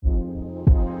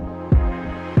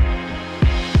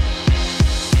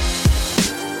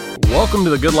Welcome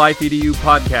to the Good Life EDU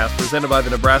podcast presented by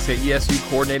the Nebraska ESU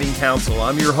Coordinating Council.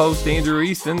 I'm your host, Andrew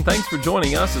Easton. Thanks for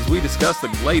joining us as we discuss the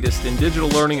latest in digital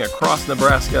learning across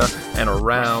Nebraska and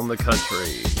around the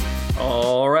country.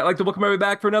 All right, I'd like to welcome everybody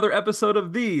back for another episode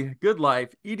of the Good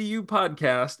Life EDU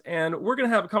podcast. And we're going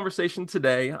to have a conversation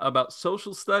today about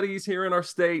social studies here in our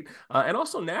state and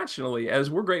also nationally,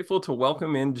 as we're grateful to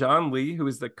welcome in John Lee, who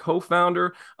is the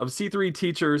co-founder of C3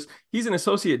 Teachers. He's an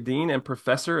associate dean and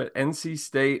professor at NC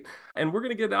State. And we're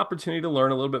going to get an opportunity to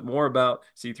learn a little bit more about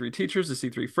C3 Teachers, the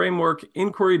C3 framework,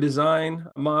 inquiry design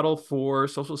model for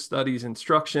social studies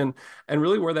instruction, and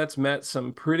really where that's met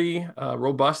some pretty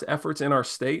robust efforts in our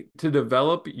state to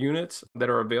develop units that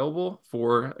are available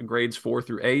for grades 4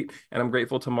 through 8. And I'm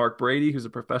grateful to Mark Brady, who's a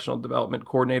professional development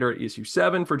coordinator at ESU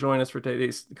 7, for joining us for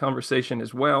today's conversation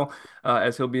as well,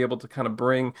 as he'll be able to kind of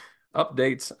bring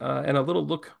updates and a little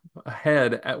look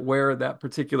ahead at where that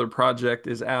particular project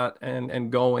is at and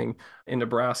going in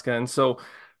Nebraska. And so,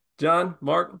 John,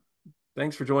 Mark,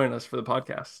 thanks for joining us for the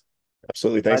podcast.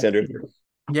 Absolutely. Thanks, Andrew.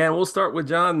 Yeah, and we'll start with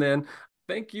John then.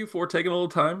 Thank you for taking a little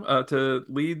time to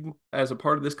lead as a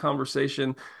part of this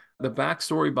conversation, the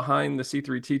backstory behind the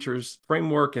C3 Teachers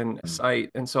framework and site.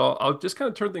 And so I'll just kind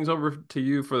of turn things over to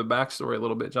you for the backstory a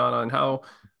little bit, John, on how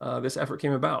this effort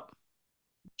came about.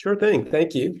 Sure thing.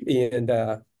 Thank you.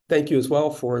 And thank you as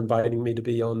well for inviting me to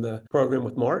be on the program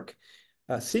with Mark.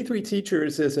 C3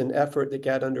 Teachers is an effort that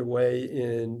got underway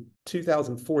in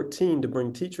 2014 to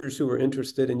bring teachers who are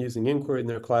interested in using inquiry in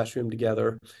their classroom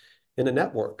together in a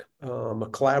network, a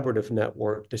collaborative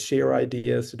network, to share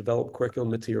ideas, to develop curriculum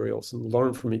materials, and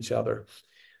learn from each other.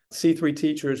 C3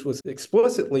 Teachers was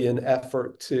explicitly an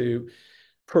effort to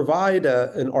provide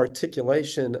an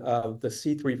articulation of the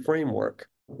C3 framework,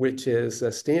 which is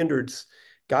a standards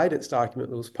guidance document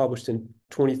that was published in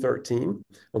 2013,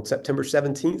 on September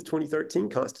 17th, 2013,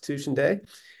 Constitution Day.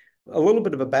 A little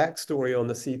bit of a backstory on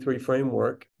the C3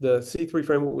 framework. The C3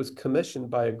 framework was commissioned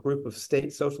by a group of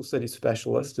state social studies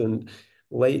specialists in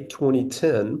late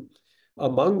 2010.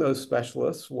 Among those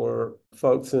specialists were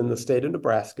folks in the state of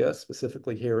Nebraska,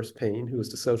 specifically Harris Payne, who was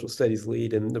the social studies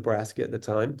lead in Nebraska at the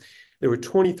time. There were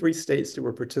 23 states that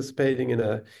were participating in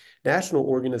a national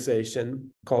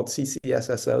organization called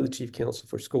CCSSO, the Chief Council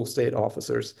for School State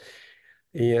Officers.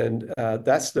 And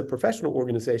that's the professional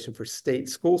organization for state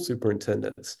school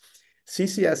superintendents.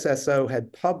 CCSSO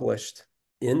had published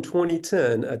in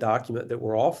 2010 a document that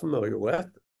we're all familiar with,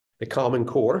 the Common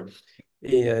Core.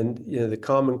 And the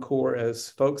Common Core, as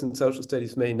folks in social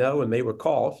studies may know and may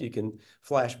recall, if you can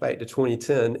flash back to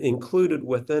 2010, included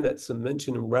within it some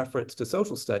mention and reference to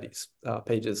social studies.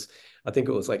 Pages, I think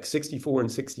it was like 64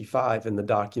 and 65 in the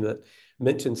document,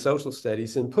 mentioned social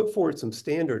studies and put forward some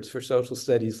standards for social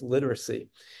studies literacy.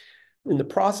 In the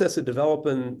process of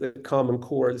developing the Common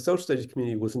Core, the social studies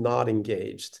community was not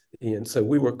engaged. And so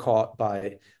we were caught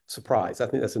by surprise. I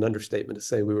think that's an understatement to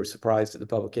say we were surprised at the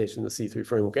publication of the C3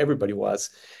 framework. Everybody was.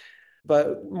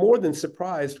 But more than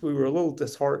surprised, we were a little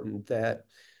disheartened that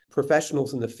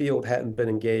professionals in the field hadn't been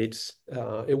engaged.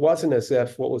 It wasn't as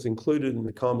if what was included in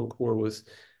the Common Core was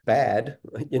bad,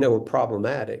 or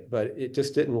problematic, but it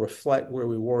just didn't reflect where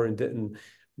we were and didn't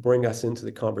bring us into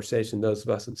the conversation, those of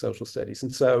us in social studies.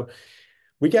 And so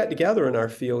we got together in our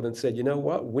field and said, you know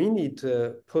what, we need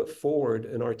to put forward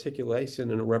an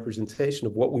articulation and a representation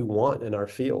of what we want in our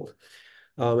field.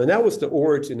 And that was the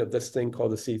origin of this thing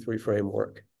called the C3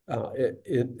 framework.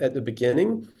 At the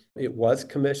beginning, it was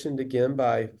commissioned again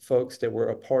by folks that were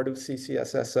a part of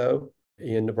CCSSO,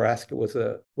 and Nebraska was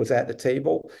at the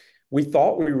table. We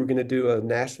thought we were going to do a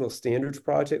national standards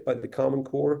project by the Common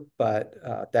Core, but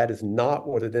that is not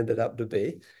what it ended up to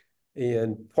be.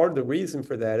 And part of the reason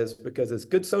for that is because as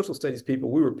good social studies people,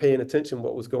 we were paying attention to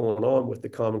what was going on with the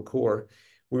Common Core.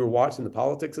 We were watching the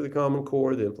politics of the Common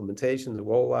Core, the implementation, the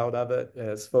rollout of it.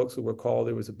 As folks will recall,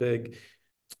 there was a big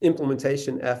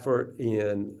implementation effort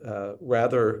and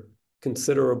rather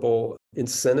considerable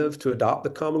incentive to adopt the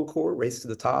Common Core, race to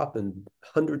the top, and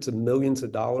hundreds of millions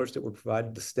of dollars that were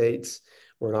provided to states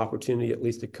were an opportunity at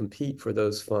least to compete for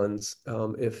those funds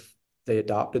if they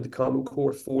adopted the Common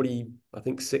Core.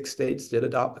 6 states did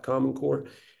adopt the Common Core.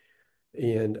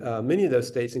 And many of those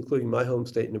states, including my home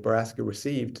state, Nebraska,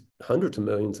 received hundreds of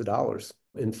millions of dollars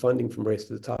in funding from Race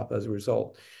to the Top as a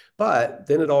result. But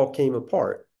then it all came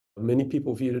apart. Many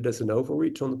people viewed it as an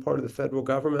overreach on the part of the federal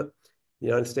government, the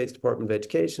United States Department of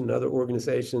Education, and other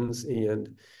organizations,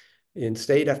 and in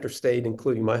state after state,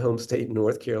 including my home state,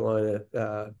 North Carolina,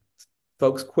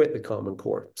 folks quit the Common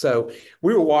Core. So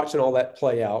we were watching all that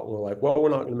play out, and we're like, well, we're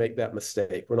not going to make that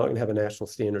mistake. We're not going to have a national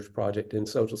standards project in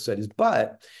social studies,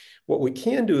 but what we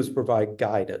can do is provide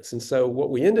guidance. And so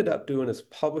what we ended up doing is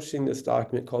publishing this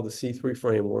document called the C3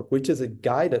 Framework, which is a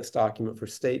guidance document for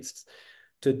states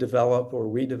to develop or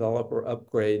redevelop or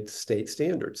upgrade state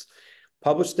standards.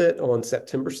 Published it on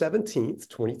September 17th,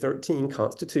 2013,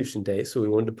 Constitution Day. So we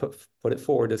wanted to put it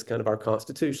forward as kind of our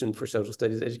constitution for social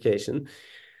studies education.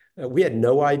 We had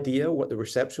no idea what the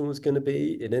reception was going to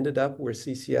be. It ended up where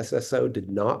CCSSO did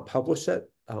not publish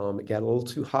it. It got a little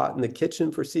too hot in the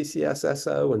kitchen for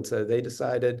CCSSO, and so they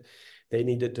decided they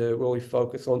needed to really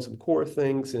focus on some core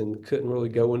things and couldn't really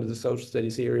go into the social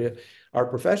studies area. Our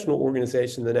professional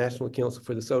organization, the National Council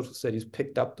for the Social Studies,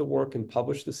 picked up the work and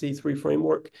published the C3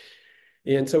 framework.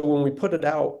 And so when we put it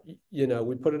out,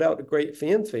 we put it out to great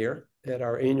fanfare at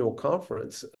our annual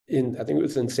conference I think it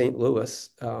was in St. Louis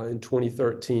in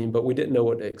 2013, but we didn't know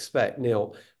what to expect.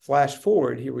 Now, flash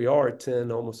forward, here we are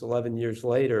 10, almost 11 years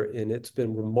later, and it's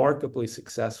been remarkably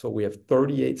successful. We have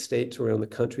 38 states around the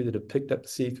country that have picked up the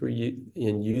C3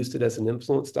 and used it as an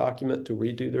influence document to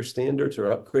redo their standards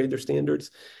or upgrade their standards.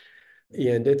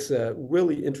 And it's a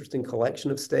really interesting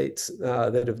collection of states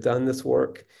that have done this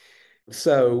work.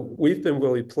 So we've been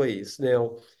really pleased.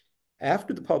 Now,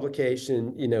 after the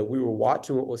publication, we were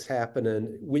watching what was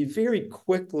happening. We very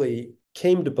quickly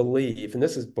came to believe, and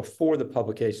this is before the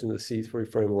publication of the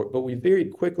C3 framework, but we very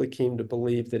quickly came to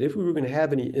believe that if we were going to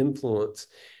have any influence,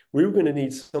 we were going to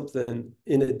need something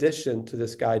in addition to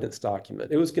this guidance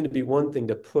document. It was going to be one thing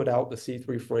to put out the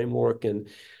C3 framework and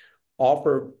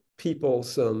offer people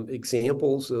some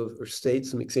examples of, or state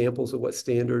some examples of what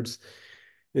standards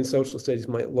in social studies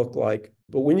might look like,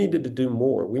 but we needed to do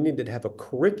more. We needed to have a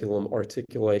curriculum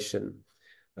articulation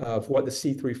of what the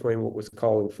C3 framework was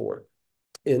calling for.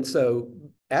 And so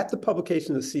at the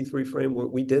publication of the C3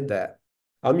 framework, we did that.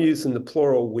 I'm using the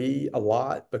plural we a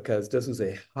lot because this was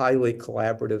a highly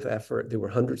collaborative effort. There were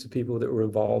hundreds of people that were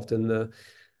involved in the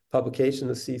publication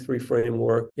of the C3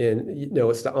 framework. And,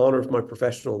 it's the honor of my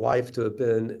professional life to have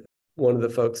been one of the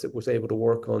folks that was able to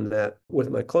work on that with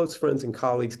my close friends and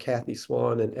colleagues, Kathy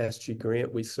Swan and S.G.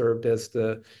 Grant. We served as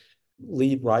the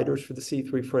lead writers for the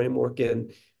C3 framework.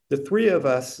 And the three of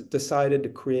us decided to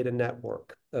create a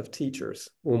network of teachers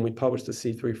when we published the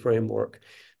C3 framework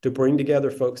to bring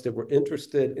together folks that were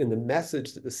interested in the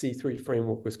message that the C3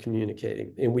 framework was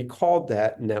communicating. And we called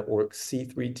that network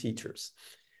C3 Teachers.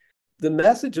 The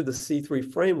message of the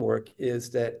C3 framework is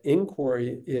that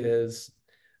inquiry is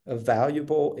a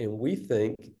valuable and we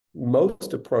think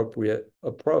most appropriate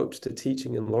approach to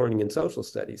teaching and learning in social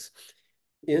studies.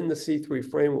 In the C3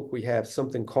 framework, we have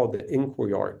something called the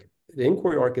inquiry arc. The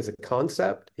inquiry arc is a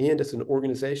concept and it's an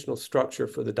organizational structure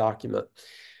for the document.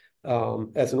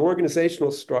 As an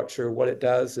organizational structure, what it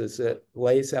does is it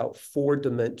lays out 4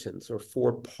 dimensions or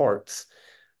 4 parts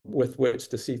with which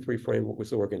the C3 framework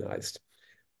was organized.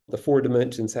 The 4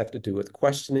 dimensions have to do with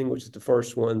questioning, which is the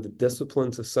first one, the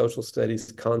disciplines of social studies,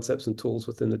 concepts and tools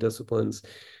within the disciplines,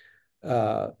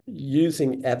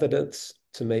 using evidence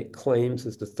to make claims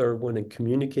is the third one, and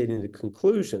communicating the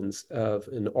conclusions of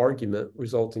an argument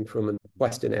resulting from a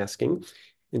question asking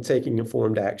and taking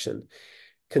informed action.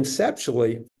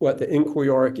 Conceptually, what the inquiry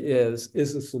arc is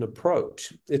it's an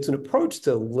approach. It's an approach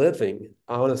to living,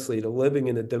 honestly, to living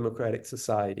in a democratic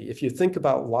society. If you think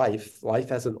about life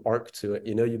has an arc to it.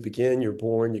 You begin, you're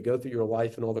born, you go through your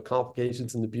life and all the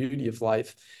complications and the beauty of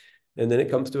life, and then it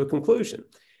comes to a conclusion.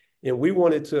 And we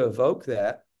wanted to evoke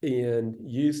that and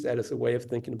use that as a way of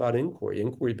thinking about inquiry.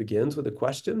 Inquiry begins with a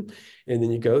question, and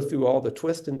then you go through all the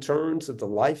twists and turns of the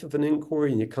life of an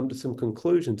inquiry, and you come to some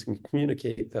conclusions and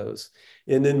communicate those,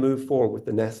 and then move forward with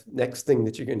the next thing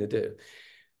that you're going to do.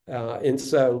 And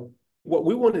so what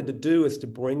we wanted to do is to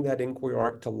bring that inquiry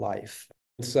arc to life.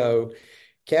 And so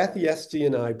Kathy, SG,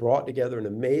 and I brought together an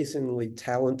amazingly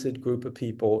talented group of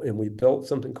people, and we built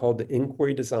something called the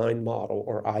Inquiry Design Model,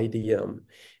 or IDM.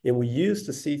 And we used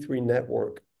the C3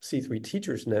 network, C3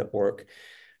 Teachers Network,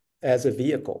 as a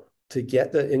vehicle to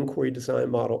get the inquiry design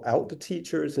model out to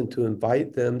teachers and to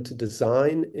invite them to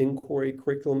design inquiry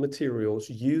curriculum materials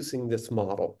using this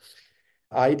model.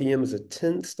 IDM is a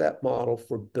 10-step model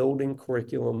for building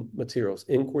curriculum materials,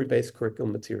 inquiry-based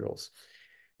curriculum materials.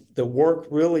 The work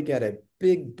really got a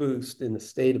big boost in the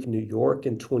state of New York.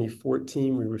 In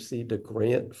 2014, we received a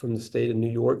grant from the state of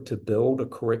New York to build a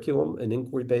curriculum, an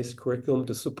inquiry-based curriculum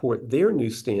to support their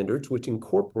new standards, which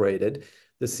incorporated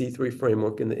the C3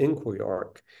 framework and the inquiry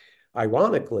arc.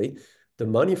 Ironically, the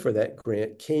money for that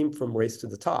grant came from Race to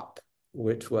the Top,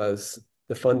 which was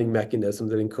the funding mechanism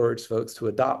that encouraged folks to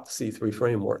adopt the C3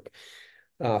 framework.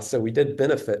 So we did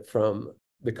benefit from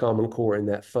the Common Core and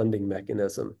that funding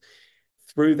mechanism.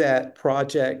 Through that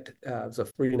project, it was a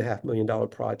 $3.5 million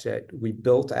project. We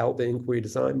built out the inquiry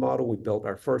design model. We built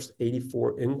our first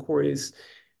 84 inquiries,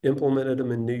 implemented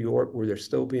them in New York, where they're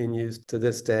still being used to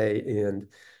this day. And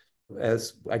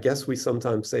as I guess we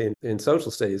sometimes say in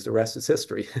social studies, the rest is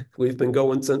history. We've been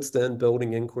going since then,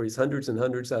 building inquiries, hundreds and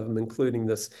hundreds of them, including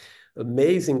this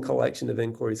amazing collection of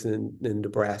inquiries in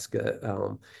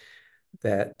Nebraska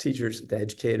that teachers, the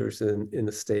educators in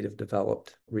the state have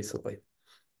developed recently.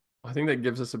 I think that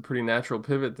gives us a pretty natural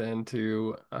pivot then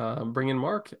to bring in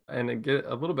Mark and get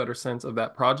a little better sense of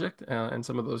that project and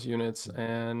some of those units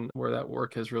and where that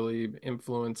work has really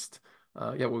influenced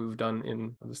what we've done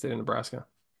in the state of Nebraska.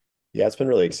 Yeah, it's been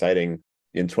really exciting.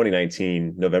 In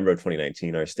 2019, November of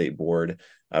 2019, our state board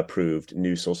approved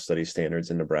new social studies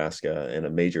standards in Nebraska. And a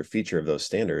major feature of those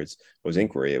standards was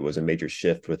inquiry. It was a major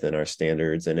shift within our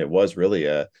standards. And it was really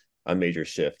a major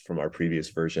shift from our previous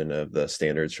version of the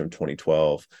standards from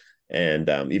 2012. And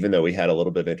even though we had a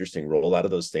little bit of interesting rollout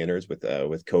of those standards with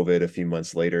COVID a few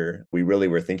months later, we really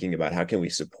were thinking about how can we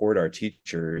support our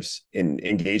teachers in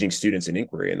engaging students in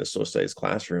inquiry in the social studies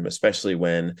classroom, especially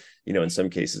when, in some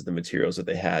cases, the materials that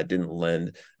they had didn't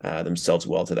lend themselves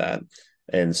well to that.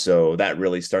 And so that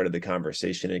really started the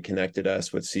conversation and connected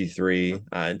us with C3.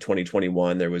 In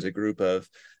 2021, there was a group of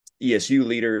ESU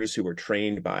leaders who were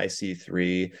trained by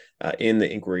C3 in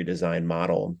the inquiry design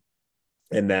model.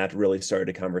 And that really started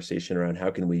a conversation around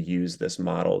how can we use this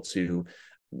model to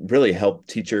really help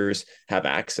teachers have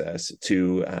access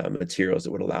to materials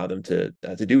that would allow them to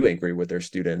do inquiry with their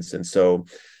students. And so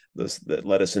that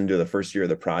led us into the first year of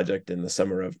the project. In the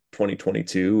summer of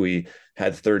 2022, we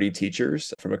had 30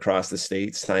 teachers from across the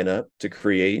state sign up to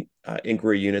create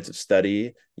inquiry units of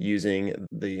study using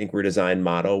the inquiry design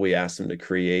model. We asked them to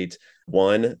create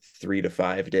one 3 to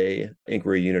 5 day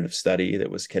inquiry unit of study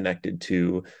that was connected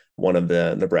to one of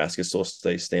the Nebraska social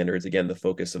studies standards. Again, the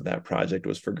focus of that project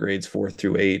was for grades 4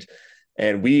 through 8.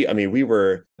 And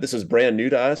this was brand new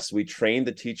to us. We trained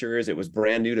the teachers. It was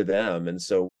brand new to them. And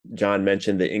so John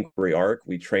mentioned the inquiry arc.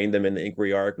 We trained them in the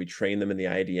inquiry arc. We trained them in the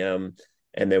IDM.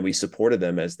 And then we supported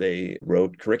them as they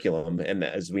wrote curriculum. And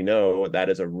as we know, that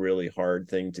is a really hard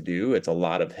thing to do. It's a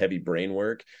lot of heavy brain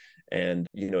work. And,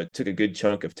 it took a good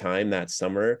chunk of time that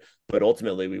summer, but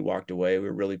ultimately we walked away. We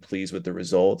were really pleased with the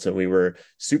results. And we were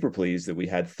super pleased that we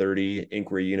had 30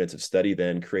 inquiry units of study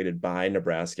then created by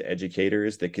Nebraska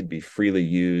educators that could be freely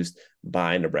used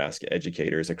by Nebraska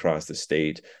educators across the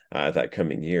state that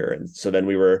coming year. And so then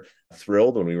we were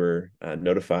thrilled when we were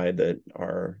notified that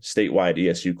our statewide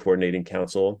ESU coordinating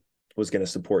council was going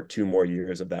to support 2 more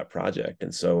years of that project.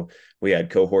 And so we had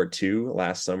cohort 2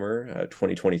 last summer,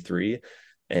 2023.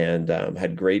 And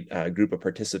had great group of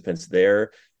participants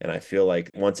there. And I feel like,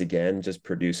 once again, just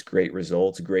produced great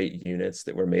results, great units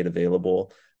that were made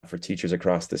available for teachers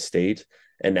across the state.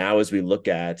 And now as we look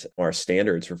at our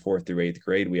standards for 4th through 8th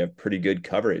grade, we have pretty good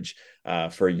coverage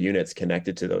for units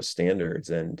connected to those standards.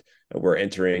 And we're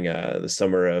entering the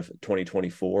summer of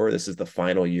 2024. This is the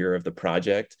final year of the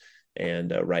project.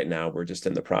 And right now we're just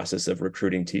in the process of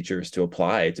recruiting teachers to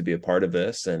apply to be a part of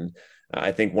this. And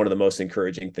I think one of the most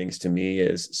encouraging things to me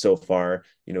is so far,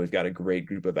 we've got a great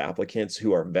group of applicants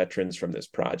who are veterans from this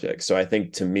project. So I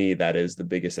think, to me, that is the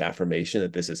biggest affirmation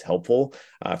that this is helpful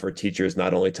for teachers,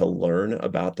 not only to learn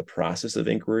about the process of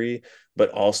inquiry, but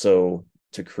also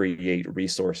to create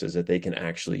resources that they can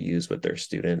actually use with their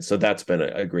students. So that's been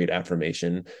a great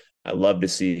affirmation. I love to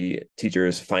see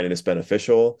teachers finding this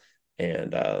beneficial,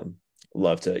 and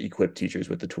love to equip teachers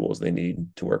with the tools they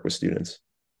need to work with students.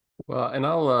 Well, and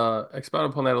I'll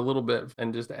expound upon that a little bit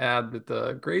and just add that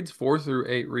the grades 4 through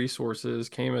 8 resources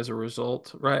came as a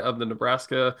result, right, of the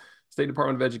Nebraska State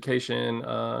Department of Education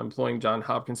employing John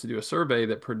Hopkins to do a survey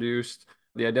that produced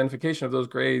the identification of those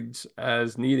grades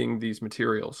as needing these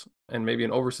materials. And maybe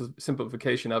an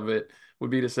oversimplification of it would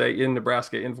be to say, in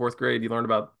Nebraska, in 4th grade, you learn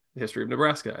about the history of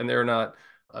Nebraska, and they're not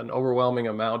an overwhelming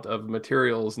amount of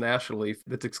materials nationally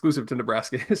that's exclusive to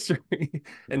Nebraska history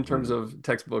in terms of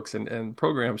textbooks and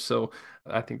programs. So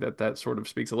I think that sort of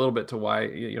speaks a little bit to why,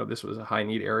 this was a high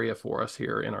need area for us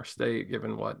here in our state,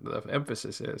 given what the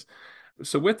emphasis is.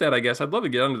 So with that, I guess I'd love to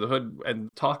get under the hood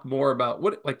and talk more about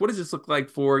what does this look like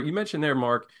for, you mentioned there,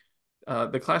 Mark,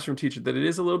 the classroom teacher, that it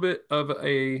is a little bit of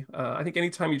I think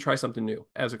anytime you try something new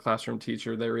as a classroom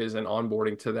teacher, there is an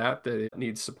onboarding to that it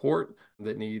needs support,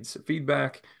 that needs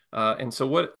feedback. And so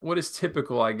what is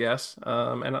typical, I guess,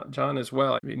 and John as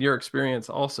well, in your experience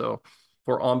also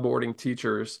for onboarding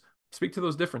teachers, speak to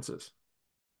those differences.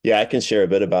 Yeah, I can share a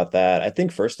bit about that. I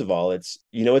think first of all, it's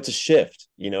a shift.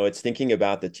 It's thinking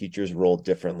about the teacher's role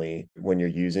differently when you're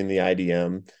using the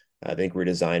IDM, the inquiry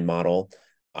design model.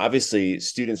 Obviously,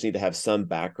 students need to have some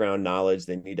background knowledge.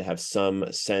 They need to have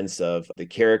some sense of the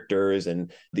characters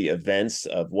and the events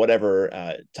of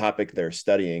whatever topic they're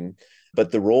studying. But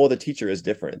the role of the teacher is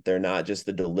different. They're not just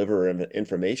the deliverer of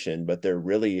information, but they're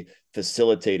really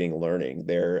facilitating learning.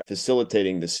 They're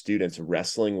facilitating the students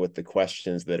wrestling with the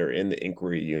questions that are in the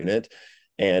inquiry unit.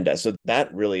 And so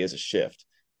that really is a shift.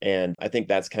 And I think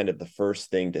that's kind of the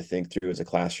first thing to think through as a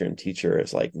classroom teacher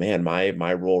is like, man,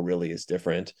 my role really is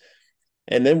different.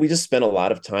 And then we just spent a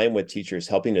lot of time with teachers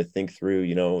helping to think through,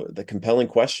 the compelling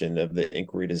question of the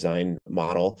inquiry design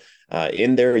model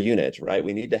in their unit, right?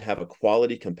 We need to have a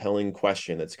quality, compelling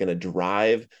question that's going to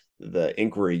drive the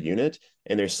inquiry unit.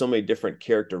 And there's so many different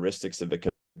characteristics of a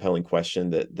compelling question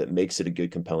that makes it a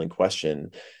good, compelling question.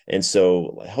 And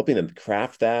so helping them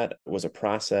craft that was a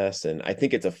process. And I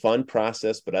think it's a fun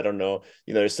process, but I don't know,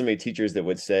 there's so many teachers that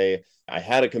would say, I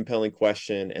had a compelling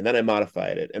question and then I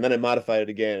modified it and then I modified it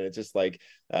again. It's just like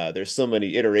there's so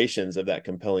many iterations of that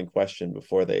compelling question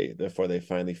before they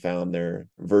finally found their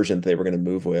version that they were going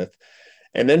to move with.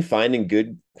 And then finding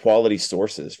good quality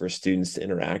sources for students to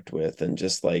interact with and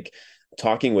just like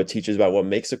talking with teachers about what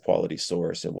makes a quality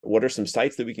source and what are some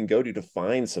sites that we can go to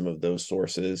find some of those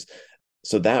sources.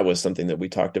 So that was something that we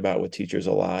talked about with teachers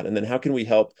a lot. And then how can we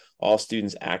help all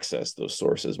students access those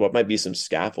sources? What might be some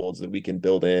scaffolds that we can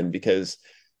build in? Because,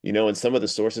 in some of the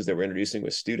sources that we're introducing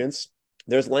with students,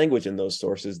 there's language in those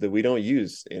sources that we don't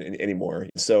use anymore.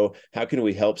 So how can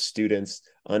we help students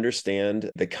understand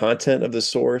the content of the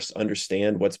source,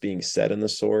 understand what's being said in the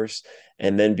source,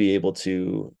 and then be able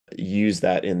to use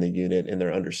that in the unit in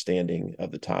their understanding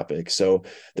of the topic? So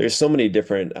there's so many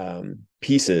different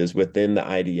pieces within the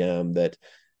IDM that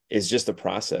is just a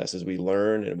process as we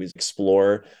learn and we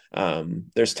explore.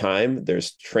 There's time,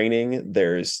 there's training,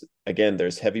 there's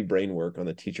heavy brain work on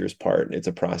the teacher's part. It's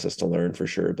a process to learn for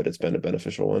sure, but it's been a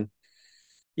beneficial one.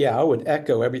 Yeah, I would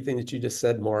echo everything that you just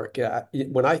said, Mark.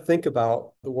 When I think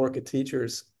about the work of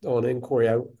teachers on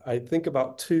inquiry, I think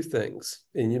about two things,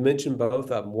 and you mentioned both of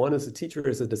them. One is the teacher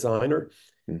is a designer,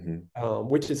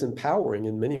 which is empowering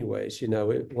in many ways.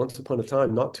 Once upon a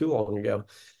time, not too long ago,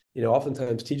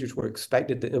 oftentimes teachers were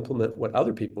expected to implement what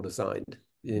other people designed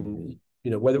in,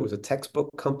 whether it was a textbook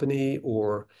company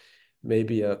or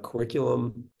maybe a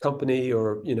curriculum company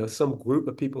or, some group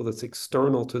of people that's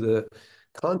external to the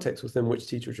context within which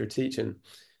teachers are teaching.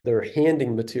 They're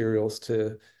handing materials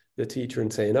to the teacher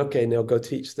and saying, okay, now go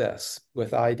teach this.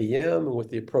 With IDM and with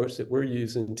the approach that we're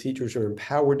using, teachers are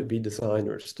empowered to be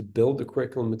designers, to build the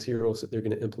curriculum materials that they're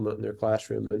going to implement in their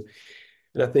classroom.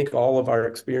 And I think all of our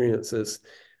experiences,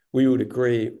 we would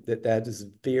agree that that is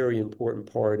a very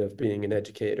important part of being an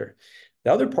educator.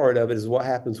 The other part of it is what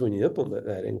happens when you implement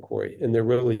that inquiry. And there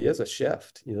really is a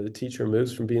shift. The teacher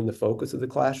moves from being the focus of the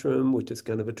classroom, which is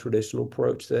kind of a traditional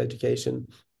approach to education,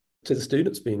 to the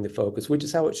students being the focus, which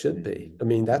is how it should be. I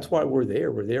mean, that's why we're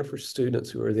there. We're there for students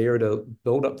who are there to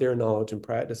build up their knowledge and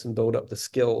practice and build up the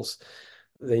skills.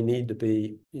 They need to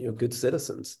be, good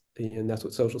citizens. And that's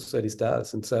what social studies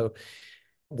does. And so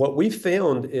what we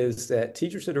found is that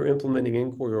teachers that are implementing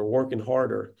inquiry are working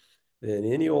harder than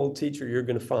any old teacher you're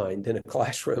going to find in a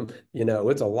classroom.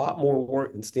 It's a lot more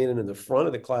work than standing in the front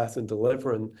of the class and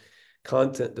delivering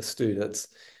content to students,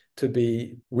 to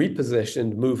be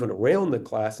repositioned, moving around the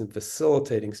class and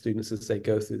facilitating students as they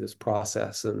go through this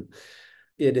process. And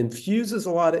it infuses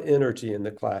a lot of energy in the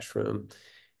classroom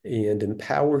and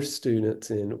empowers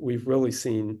students. And we've really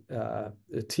seen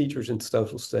the teachers in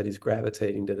social studies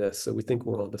gravitating to this. So we think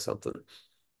we're onto something.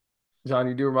 John,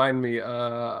 you do remind me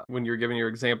when you're giving your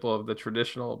example of the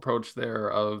traditional approach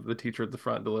there of the teacher at the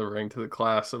front delivering to the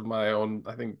class of my own,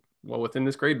 I think, well, within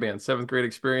this grade band, seventh grade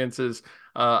experiences.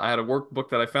 I had a workbook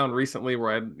that I found recently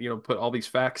where I, put all these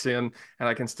facts in, and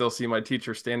I can still see my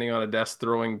teacher standing on a desk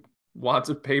throwing wads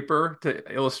of paper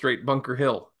to illustrate Bunker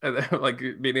Hill, and like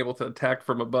being able to attack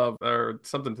from above or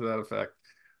something to that effect.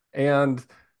 And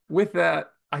with that,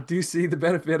 I do see the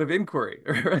benefit of inquiry,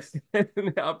 right?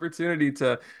 And the opportunity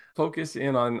to focus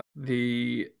in on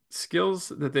the skills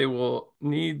that they will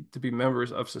need to be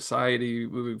members of society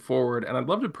moving forward. And I'd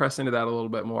love to press into that a little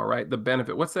bit more, right? The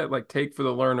benefit, what's that like take for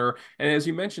the learner? And as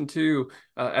you mentioned too,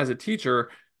 as a teacher,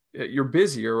 you're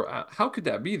busier. How could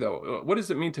that be though? What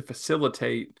does it mean to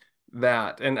facilitate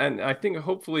that? And I think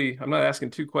hopefully I'm not asking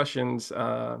two questions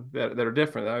that are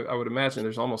different. I would imagine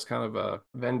there's almost kind of a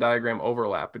Venn diagram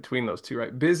overlap between those two,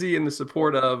 right? Busy in the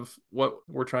support of what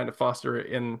we're trying to foster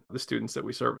in the students that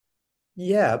we serve.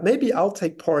 Yeah, maybe I'll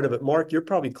take part of it. Mark, you're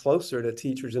probably closer to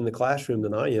teachers in the classroom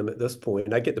than I am at this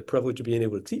point. I get the privilege of being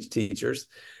able to teach teachers,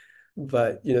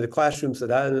 but the classrooms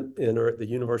that I'm in are at the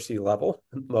university level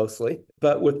mostly.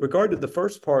 But with regard to the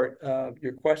first part of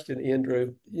your question,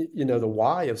 Andrew, the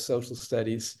why of social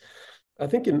studies, I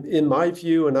think in my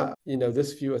view, and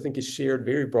this view I think is shared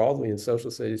very broadly in social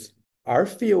studies, our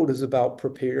field is about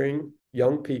preparing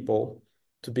young people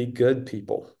to be good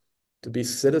people, to be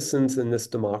citizens in this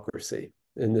democracy,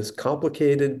 in this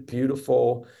complicated,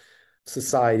 beautiful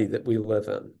society that we live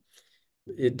in.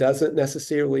 It doesn't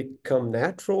necessarily come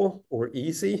natural or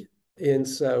easy. And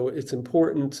so it's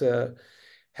important to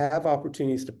have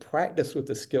opportunities to practice with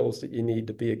the skills that you need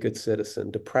to be a good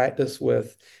citizen, to practice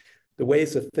with the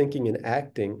ways of thinking and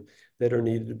acting that are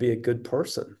needed to be a good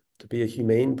person, to be a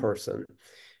humane person.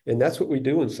 And that's what we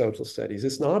do in social studies.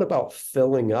 It's not about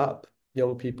filling up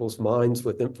young people's minds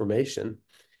with information.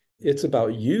 It's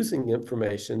about using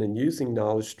information and using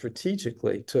knowledge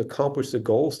strategically to accomplish the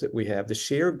goals that we have, the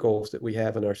shared goals that we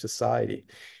have in our society.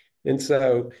 And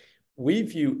so we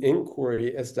view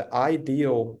inquiry as the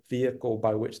ideal vehicle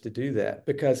by which to do that,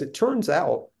 because it turns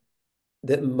out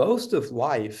that most of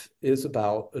life is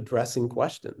about addressing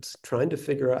questions, trying to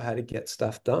figure out how to get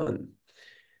stuff done.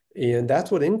 And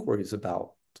that's what inquiry is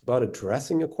about. It's about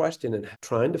addressing a question and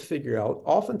trying to figure out,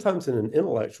 oftentimes in an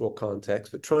intellectual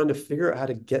context, but trying to figure out how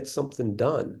to get something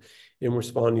done in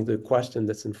responding to the question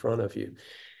that's in front of you.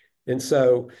 And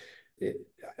so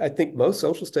I think most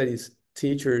social studies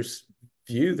teachers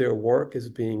view their work as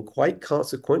being quite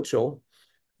consequential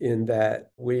in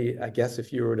that I guess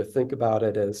if you were to think about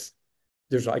it as,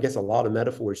 there's, I guess, a lot of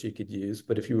metaphors you could use,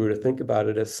 but if you were to think about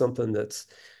it as something that's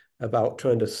about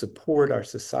trying to support our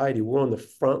society, we're on the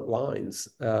front lines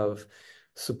of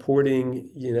supporting,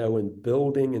 and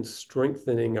building and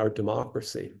strengthening our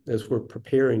democracy as we're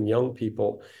preparing young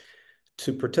people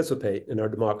to participate in our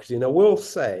democracy. And I will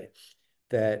say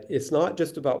that it's not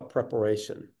just about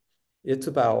preparation, it's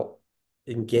about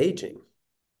engaging.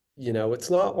 It's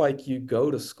not like you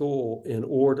go to school in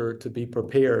order to be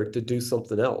prepared to do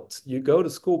something else. You go to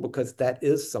school because that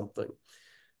is something.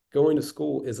 Going to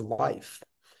school is life.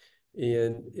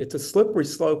 And it's a slippery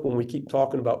slope when we keep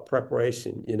talking about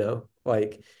preparation,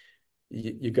 like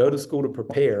you go to school to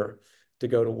prepare to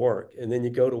go to work, and then you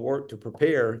go to work to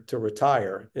prepare to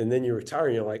retire, and then you retire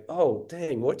and you're like, oh,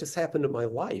 dang, what just happened to my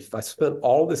life? I spent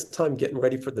all this time getting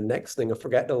ready for the next thing. I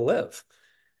forgot to live.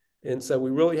 And so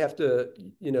we really have to,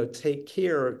 take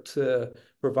care to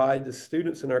provide the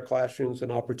students in our classrooms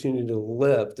an opportunity to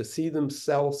live, to see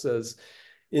themselves as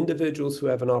individuals who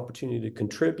have an opportunity to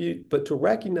contribute, but to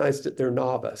recognize that they're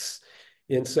novice.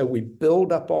 And so we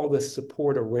build up all this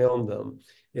support around them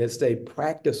as they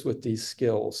practice with these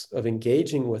skills of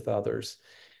engaging with others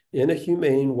in a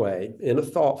humane way, in a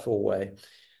thoughtful way,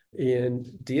 and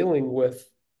dealing with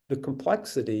the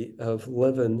complexity of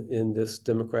living in this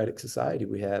democratic society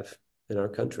we have in our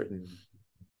country.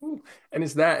 And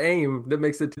it's that aim that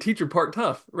makes the teacher part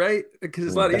tough, right? Because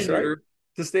it's a lot easier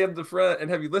to stand at the front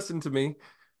and have you listen to me,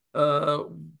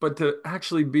 but to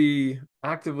actually be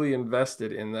actively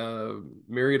invested in the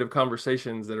myriad of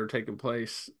conversations that are taking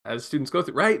place as students go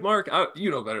through. Right, Mark?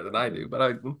 You know better than I do, but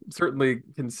I certainly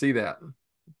can see that.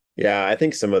 Yeah, I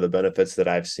think some of the benefits that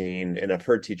I've seen and I've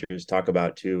heard teachers talk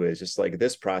about too is just like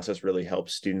this process really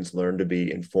helps students learn to be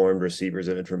informed receivers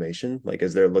of information. Like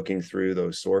as they're looking through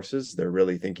those sources, they're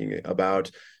really thinking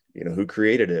about, who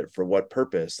created it, for what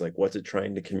purpose, like what's it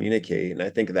trying to communicate. And I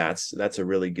think that's a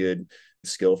really good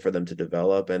skill for them to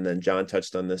develop. And then John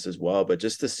touched on this as well, but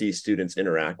just to see students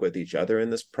interact with each other in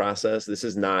this process, this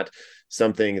is not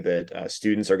something that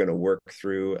students are going to work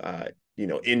through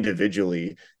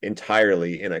individually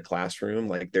entirely in a classroom.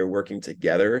 Like they're working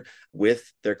together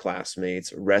with their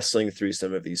classmates, wrestling through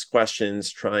some of these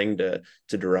questions, trying to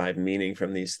derive meaning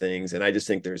from these things. And I just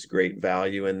think there's great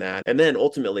value in that. And then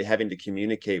ultimately having to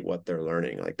communicate what they're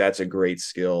learning, like that's a great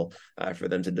skill for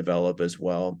them to develop as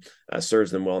well.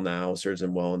 Serves them well now, serves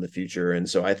them well in the future. And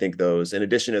so I think those, in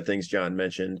addition to things John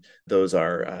mentioned, those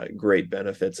are great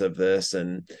benefits of this.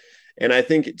 And I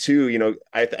think too,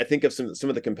 I think of some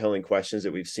of the compelling questions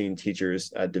that we've seen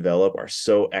teachers develop are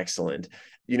so excellent.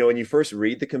 When you first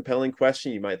read the compelling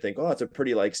question, you might think, oh, it's a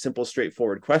pretty like simple,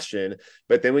 straightforward question.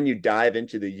 But then when you dive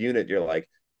into the unit, you're like,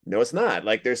 no, it's not.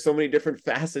 Like there's so many different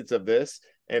facets of this,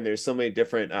 and there's so many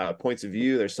different points of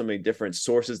view. There's so many different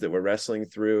sources that we're wrestling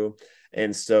through.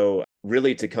 And so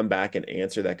really to come back and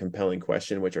answer that compelling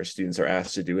question, which our students are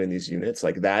asked to do in these units,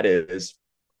 like that is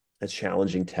a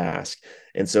challenging task.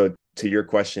 And so to your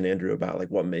question, Andrew, about like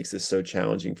what makes this so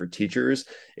challenging for teachers,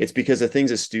 it's because the things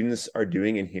that students are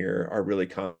doing in here are really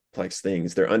complex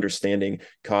things. They're understanding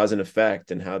cause and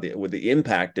effect and how with the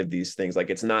impact of these things. Like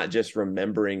it's not just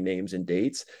remembering names and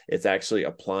dates, it's actually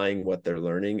applying what they're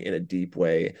learning in a deep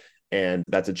way. And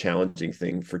that's a challenging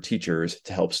thing for teachers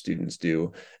to help students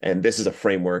do. And this is a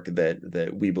framework that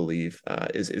we believe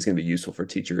is going to be useful for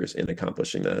teachers in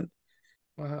accomplishing that.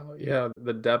 Wow. Yeah.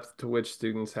 The depth to which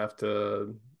students have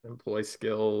to employ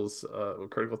skills,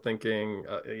 critical thinking,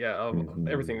 everything Mm-hmm.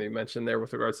 that you mentioned there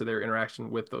with regards to their interaction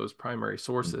with those primary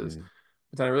sources. Mm-hmm.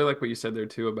 But then I really like what you said there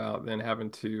too about then having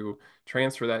to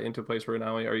transfer that into a place where not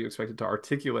only are you expected to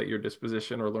articulate your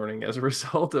disposition or learning as a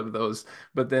result of those,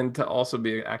 but then to also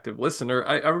be an active listener.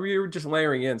 I really just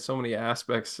layering in so many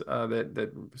aspects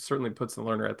that certainly puts the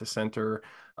learner at the center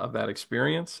of that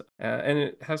experience, and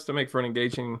it has to make for an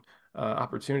engaging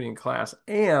opportunity in class.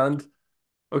 And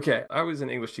okay, I was an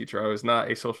English teacher. I was not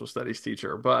a social studies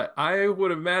teacher, but I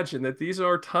would imagine that these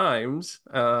are times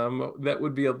that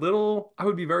would be I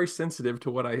would be very sensitive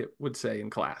to what I would say in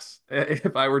class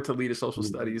if I were to lead a social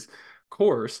studies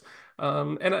course.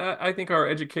 And I think our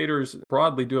educators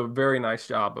broadly do a very nice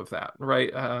job of that,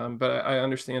 right? But I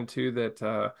understand too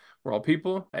that we're all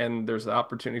people and there's the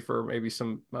opportunity for maybe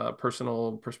some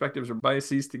personal perspectives or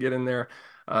biases to get in there.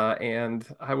 And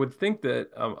I would think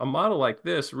that a model like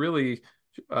this really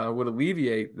would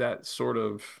alleviate that sort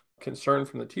of concern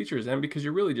from the teachers and because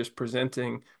you're really just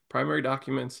presenting primary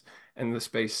documents and the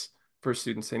space for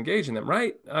students to engage in them,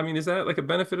 right? I mean, is that like a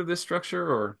benefit of this structure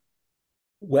or?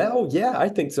 Well, yeah, I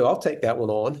think so. I'll take that one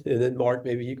on, and then Mark,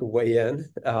 maybe you can weigh in.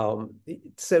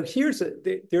 So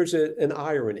there's an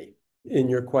irony in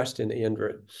your question,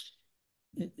 Andrew.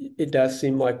 It does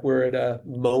seem like we're at a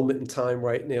moment in time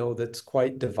right now that's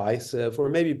quite divisive, or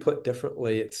maybe put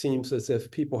differently, it seems as if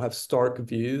people have stark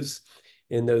views,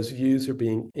 and those views are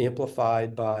being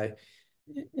amplified by,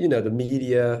 the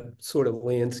media sort of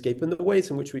landscape and the ways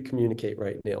in which we communicate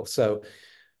right now. So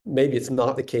maybe it's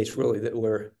not the case really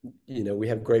that we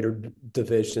have greater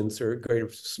divisions or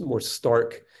more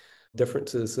stark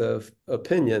differences of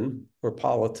opinion or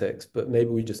politics, but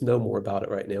maybe we just know more about it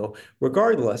right now.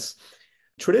 Regardless,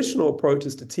 traditional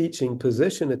approaches to teaching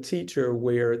position a teacher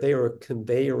where they are a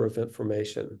conveyor of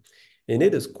information. And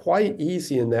it is quite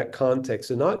easy in that context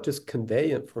to not just convey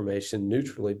information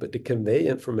neutrally, but to convey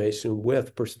information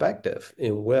with perspective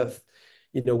and with,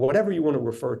 whatever you want to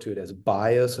refer to it as,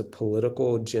 bias, a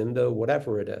political agenda,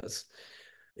 whatever it is.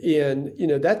 And,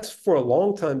 that's for a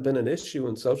long time been an issue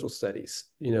in social studies.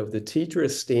 The teacher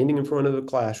is standing in front of the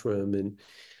classroom and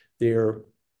they're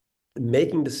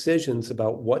making decisions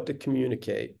about what to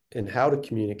communicate and how to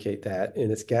communicate that,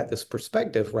 and it's got this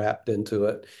perspective wrapped into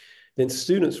it, then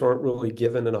students aren't really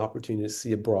given an opportunity to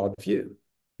see a broad view,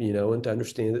 and to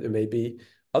understand that there may be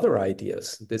other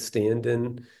ideas that stand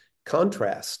in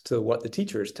contrast to what the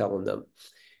teacher is telling them.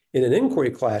 In an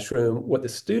inquiry classroom, what the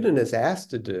student is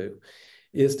asked to do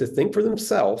is to think for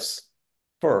themselves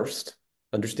first,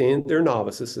 understand they're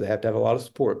novices, so they have to have a lot of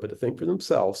support, but to think for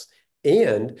themselves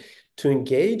and to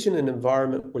engage in an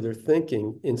environment where they're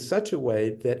thinking in such a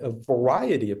way that a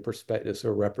variety of perspectives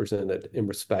are represented and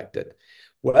respected,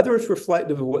 whether it's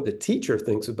reflective of what the teacher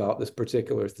thinks about this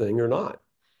particular thing or not.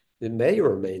 It may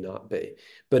or may not be,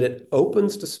 but it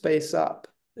opens the space up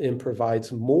and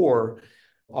provides more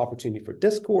opportunity for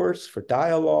discourse, for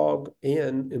dialogue,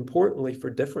 and importantly, for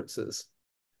differences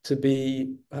to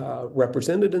be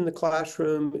represented in the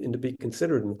classroom and to be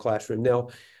considered in the classroom. Now,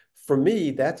 for me,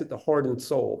 that's at the heart and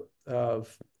soul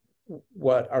of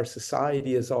what our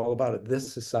society is all about,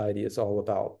 this society is all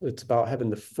about. It's about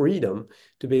having the freedom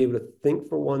to be able to think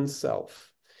for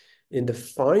oneself and to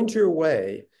find your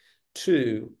way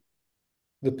to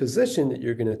the position that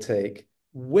you're going to take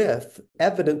with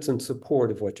evidence and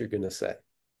support of what you're going to say,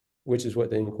 which is what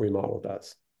the inquiry model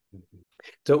does.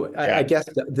 So I guess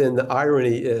then the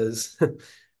irony is,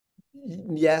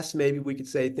 yes, maybe we could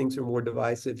say things are more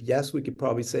divisive. Yes, we could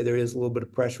probably say there is a little bit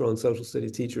of pressure on social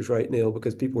studies teachers right now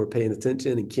because people are paying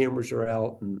attention and cameras are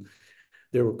out and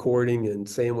they're recording and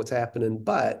saying what's happening.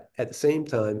 But at the same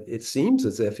time, it seems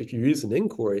as if you use an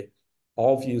inquiry,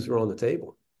 all views are on the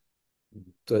table.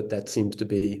 So that seems to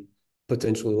be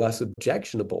potentially less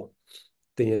objectionable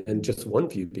than just one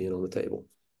view being on the table.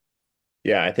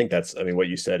 Yeah, I think what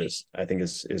you said is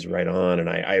right on. And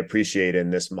I appreciate in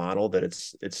this model that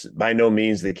it's by no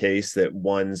means the case that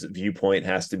one's viewpoint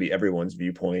has to be everyone's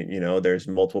viewpoint. There's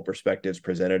multiple perspectives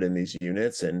presented in these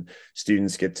units and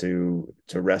students get to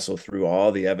wrestle through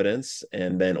all the evidence.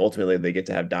 And then ultimately they get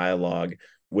to have dialogue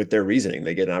with their reasoning.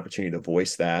 They get an opportunity to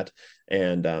voice that.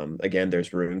 And again,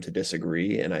 there's room to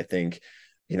disagree. And I think,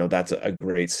 that's a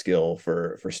great skill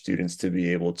for students to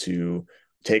be able to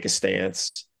take a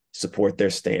stance, support their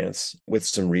stance with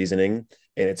some reasoning.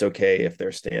 And it's okay if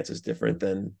their stance is different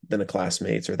than a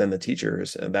classmates or than the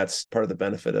teachers. And that's part of the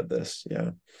benefit of this.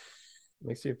 Yeah.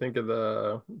 Makes you think of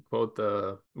the quote,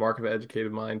 the mark of an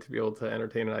educated mind to be able to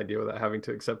entertain an idea without having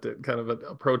to accept it, kind of an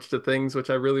approach to things,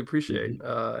 which I really appreciate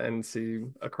and see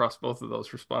across both of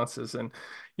those responses. And,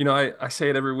 I say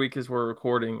it every week as we're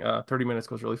recording, 30 minutes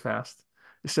goes really fast.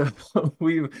 So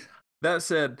that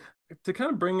said, to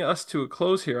kind of bring us to a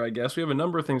close here, I guess we have a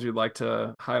number of things we'd like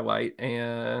to highlight,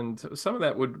 and some of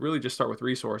that would really just start with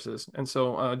resources. And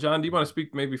so, John, do you want to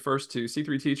speak maybe first to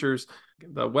C3 Teachers,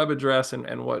 the web address,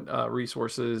 and what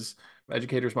resources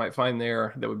educators might find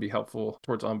there that would be helpful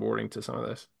towards onboarding to some of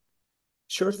this?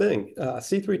 Sure thing.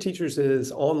 C3 Teachers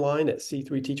is online at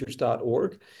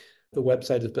c3teachers.org. The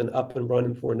website has been up and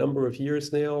running for a number of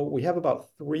years now. We have about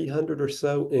 300 or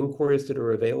so inquiries that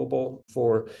are available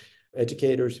for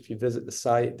educators. If you visit the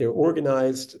site, they're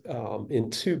organized in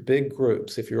two big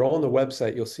groups. If you're on the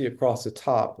website, you'll see across the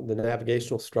top, in the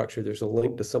navigational structure, there's a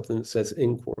link to something that says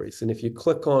inquiries. And if you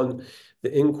click on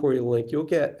the inquiry link, you'll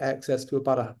get access to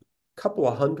about a couple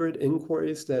of hundred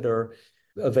inquiries that are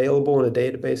available in a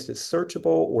database that's searchable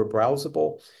or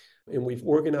browsable. And we've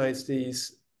organized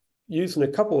these using a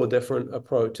couple of different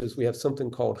approaches. We have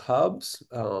something called hubs.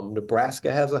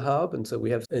 Nebraska has a hub, and so we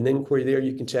have an inquiry there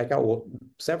you can check out, well,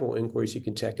 several inquiries you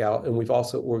can check out, and we've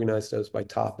also organized those by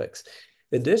topics.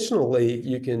 Additionally,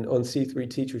 you can, on C3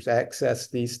 Teachers, access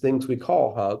these things we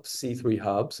call hubs, C3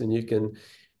 hubs, and you can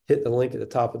hit the link at the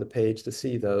top of the page to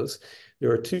see those.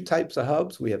 There are two types of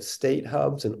hubs. We have state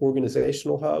hubs and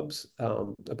organizational hubs,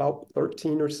 about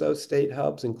 13 or so state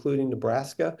hubs, including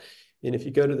Nebraska. And if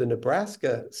you go to the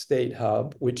Nebraska State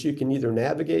Hub, which you can either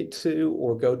navigate to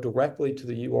or go directly to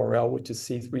the URL, which is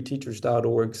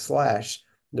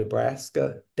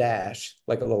c3teachers.org/Nebraska dash,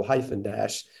 like a little hyphen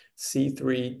dash,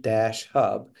 C3 dash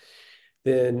hub,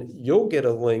 then you'll get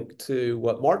a link to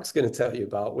what Mark's going to tell you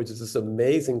about, which is this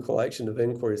amazing collection of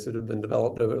inquiries that have been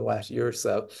developed over the last year or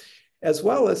so, as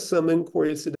well as some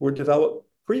inquiries that were developed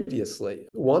previously.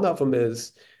 One of them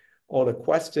is on a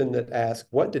question that asked,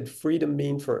 what did freedom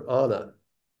mean for Anna?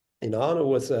 And Anna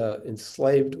was an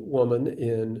enslaved woman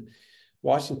in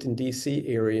Washington, D.C.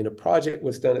 area, and a project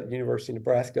was done at the University of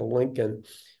Nebraska-Lincoln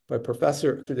by a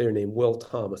professor there named Will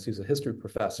Thomas, who's a history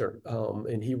professor,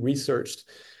 and he researched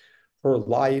her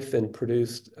life and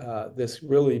produced this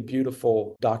really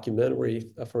beautiful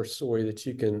documentary of her story that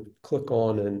you can click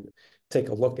on and take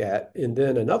a look at. And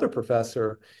then another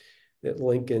professor at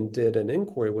Lincoln did an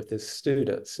inquiry with his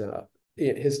students.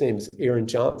 His name is Aaron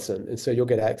Johnson, and so you'll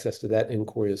get access to that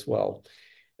inquiry as well.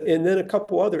 And then a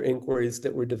couple other inquiries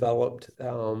that were developed.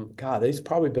 They've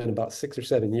probably been about 6 or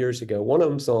 7 years ago. One of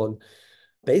them's on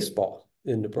baseball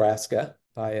in Nebraska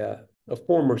by a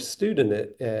former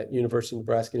student at University of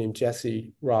Nebraska named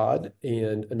Jesse Rod,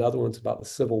 and another one's about the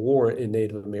Civil War in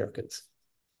Native Americans.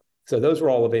 So those are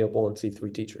all available on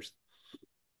C3 Teachers.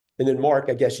 And then, Mark,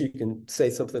 I guess you can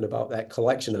say something about that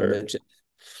collection I mentioned.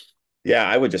 Yeah,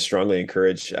 I would just strongly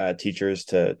encourage teachers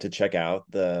to check out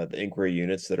the inquiry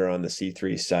units that are on the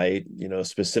C3 site.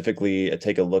 Specifically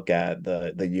take a look at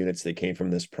the units that came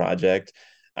from this project.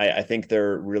 I think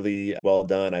they're really well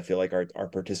done. I feel like our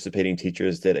participating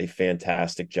teachers did a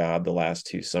fantastic job the last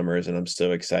 2 summers, and I'm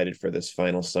so excited for this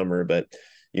final summer. But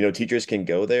teachers can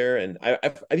go there, and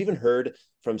I've even heard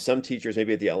from some teachers,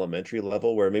 maybe at the elementary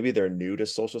level, where maybe they're new to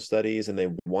social studies and they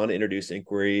want to introduce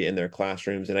inquiry in their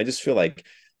classrooms. And I just feel like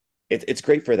it's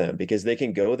great for them because they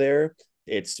can go there.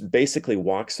 It's basically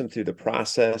walks them through the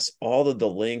process. All of the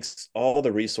links, all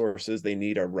the resources they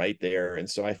need are right there. And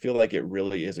so I feel like it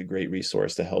really is a great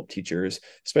resource to help teachers,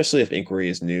 especially if inquiry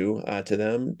is new to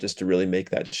them, just to really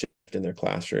make that shift in their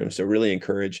classroom. So really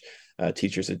encourage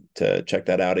teachers to check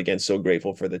that out. Again, so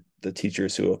grateful for the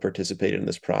teachers who have participated in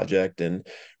this project, and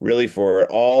really for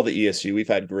all the ESU. We've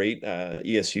had great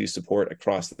ESU support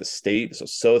across the state.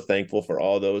 So thankful for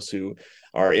all those who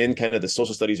are in kind of the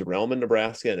social studies realm in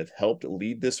Nebraska and have helped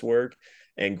lead this work,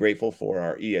 and grateful for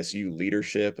our ESU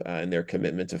leadership and their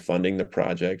commitment to funding the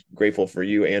project. Grateful for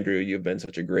you, Andrew. You've been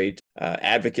such a great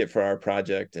advocate for our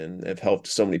project and have helped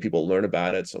so many people learn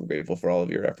about it. So I'm grateful for all of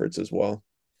your efforts as well.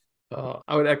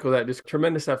 I would echo that. Just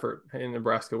tremendous effort in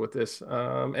Nebraska with this.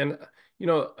 And,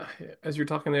 as you're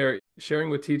talking there, sharing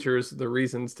with teachers the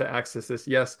reasons to access this,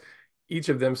 yes, each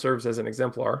of them serves as an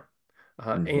exemplar.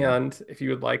 And if you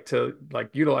would like to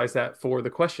utilize that for the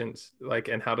questions,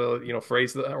 and how to,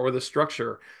 phrase the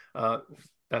structure,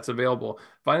 that's available.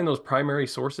 Finding those primary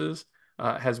sources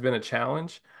has been a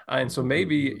challenge. And so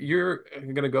maybe you're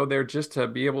going to go there just to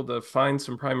be able to find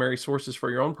some primary sources for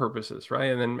your own purposes,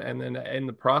 right? And then in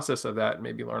the process of that,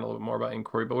 maybe learn a little bit more about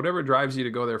inquiry. But whatever drives you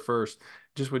to go there first,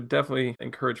 just would definitely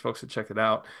encourage folks to check it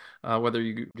out. Whether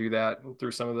you do that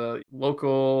through some of the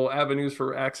local avenues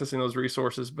for accessing those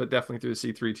resources, but definitely through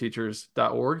the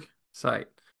c3teachers.org site.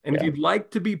 And if you'd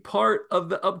like to be part of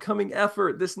the upcoming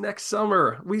effort this next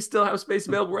summer, we still have space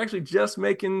available. We're actually just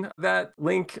making that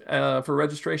link for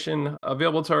registration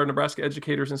available to our Nebraska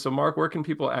educators. And so, Mark, where can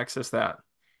people access that?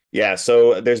 Yeah,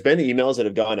 so there's been emails that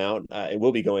have gone out and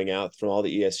will be going out from all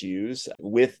the ESUs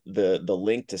with the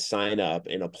link to sign up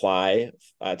and apply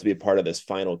to be a part of this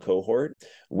final cohort.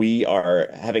 We are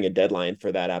having a deadline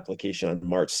for that application on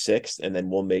March 6th, and then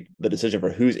we'll make the decision for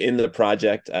who's in the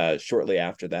project shortly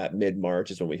after that.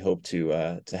 Mid-March is when we hope to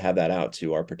have that out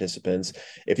to our participants.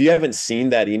 If you haven't seen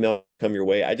that email come your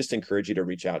way, I just encourage you to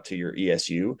reach out to your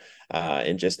ESU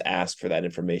and just ask for that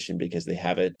information because they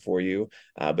have it for you.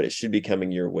 But it should be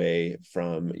coming your way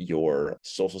from your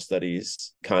social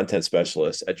studies content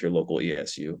specialist at your local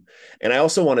ESU. And I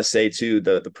also want to say too,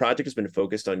 the project has been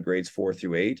focused on grades 4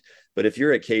 through 8, but if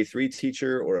you're a K-3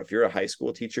 teacher or if you're a high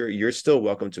school teacher, you're still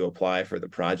welcome to apply for the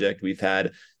project. We've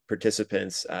had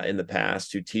participants in the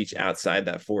past who teach outside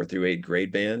that 4 through 8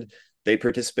 grade band. They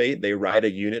participate, they write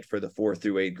a unit for the 4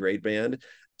 through 8 grade band.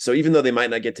 So even though they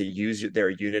might not get to use their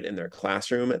unit in their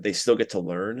classroom, they still get to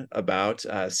learn about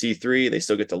C3. They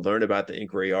still get to learn about the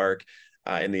inquiry arc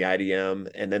and the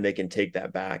IDM, and then they can take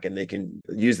that back and they can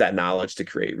use that knowledge to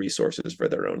create resources for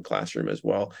their own classroom as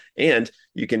well. And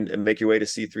you can make your way to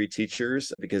C3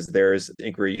 teachers because there's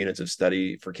inquiry units of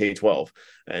study for K-12.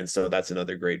 And so that's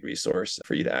another great resource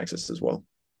for you to access as well.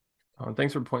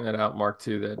 Thanks for pointing that out, Mark,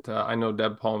 too, that I know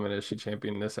Deb Pullman, as she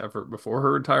championed this effort before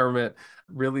her retirement,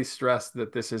 really stressed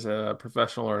that this is a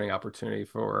professional learning opportunity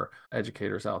for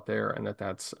educators out there and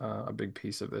that's a big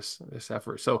piece of this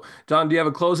effort. So, John, do you have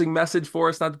a closing message for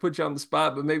us? Not to put you on the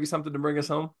spot, but maybe something to bring us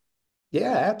home?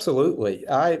 Yeah, absolutely.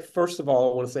 First of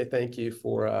all, I want to say thank you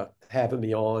for having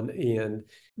me on. And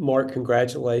Mark,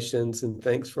 congratulations and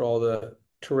thanks for all the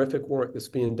terrific work that's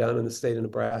being done in the state of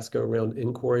Nebraska around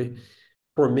inquiry.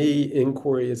 For me,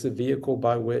 inquiry is a vehicle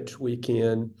by which we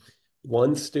can,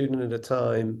 one student at a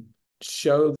time,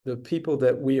 show the people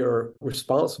that we are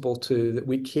responsible to that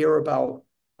we care about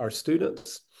our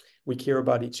students, we care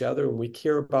about each other, and we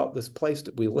care about this place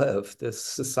that we live, this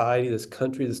society, this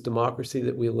country, this democracy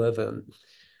that we live in.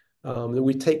 And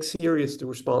we take serious the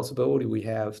responsibility we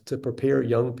have to prepare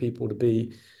young people to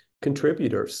be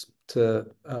contributors to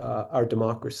our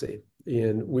democracy.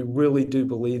 And we really do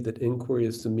believe that inquiry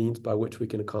is the means by which we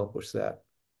can accomplish that.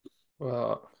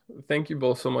 Well, thank you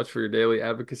both so much for your daily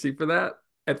advocacy for that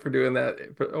and for doing that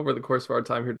over the course of our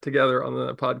time here together on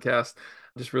the podcast.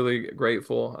 Just really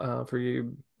grateful for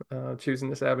you choosing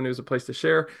this avenue as a place to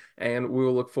share. And we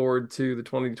will look forward to the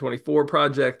 2024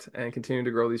 project and continue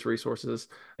to grow these resources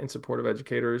in support of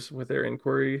educators with their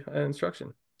inquiry and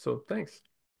instruction. So thanks.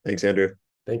 Thanks, Andrew.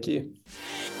 Thank you.